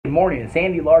Good morning, it's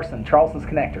Andy Larson, Charleston's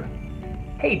Connector.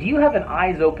 Hey, do you have an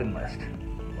eyes open list?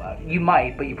 You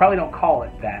might, but you probably don't call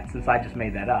it that since I just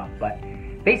made that up. But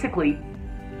basically,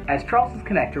 as Charleston's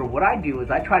Connector, what I do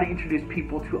is I try to introduce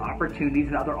people to opportunities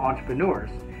and other entrepreneurs.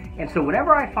 And so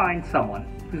whenever I find someone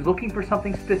who's looking for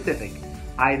something specific,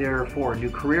 either for a new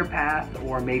career path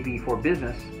or maybe for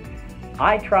business,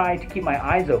 I try to keep my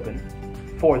eyes open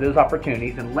for those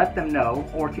opportunities and let them know,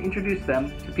 or to introduce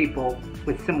them to people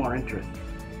with similar interests.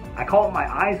 I call it my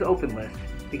eyes open list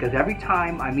because every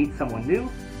time I meet someone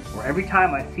new or every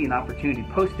time I see an opportunity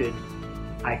posted,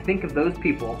 I think of those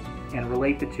people and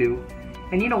relate the two.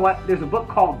 And you know what? There's a book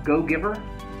called Go Giver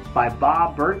by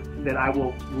Bob Burt that I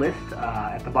will list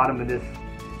at the bottom of this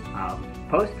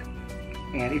post.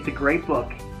 And it's a great book.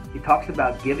 It talks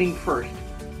about giving first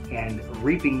and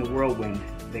reaping the whirlwind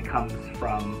that comes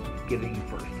from giving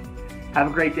first. Have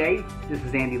a great day. This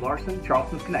is Andy Larson,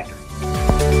 Charleston's Connector.